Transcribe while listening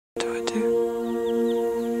What do I do?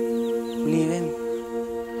 Leave him.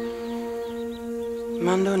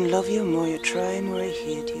 Man don't love you, more you try, more he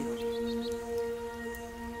hate you.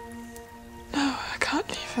 No, I can't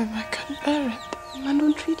leave him. I couldn't bear it. Man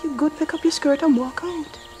don't treat you good, pick up your skirt and walk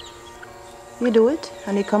out. You do it,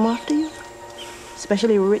 and he come after you.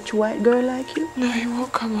 Especially a rich white girl like you. No, he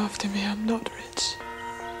won't come after me. I'm not rich.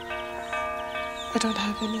 I don't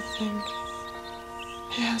have anything.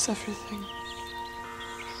 He has everything.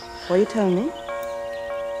 What you tell me?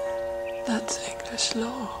 That's English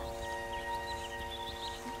law.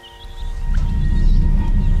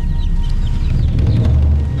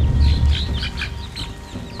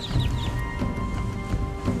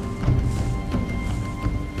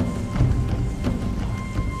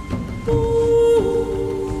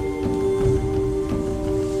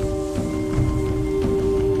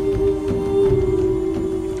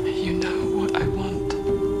 You know what I want.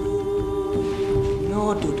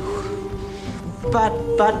 No, Dudu.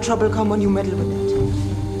 Bad trouble come when you meddle with it.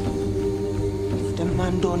 If the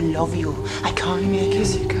man don't love you, I can't make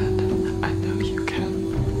Yes, him. you can. I know you can.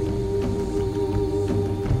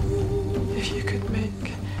 If you could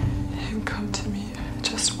make him come to me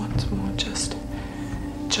just once more, just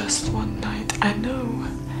one night, I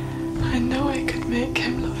know I could make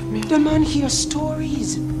him love me. The man hears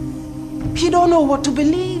stories. He don't know what to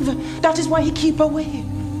believe. That is why he keep away.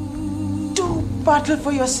 Do battle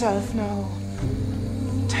for yourself now.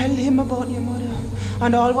 Tell him about your mother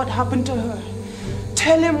and all what happened to her.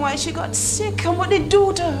 Tell him why she got sick and what they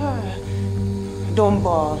do to her. Don't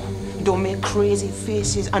bawl. Don't make crazy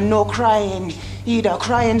faces and no crying either.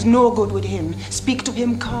 Crying's no good with him. Speak to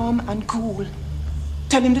him calm and cool.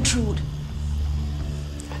 Tell him the truth.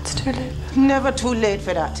 It's too late. Never too late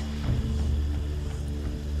for that.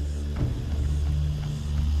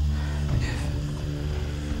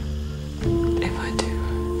 If I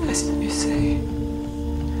do as you say,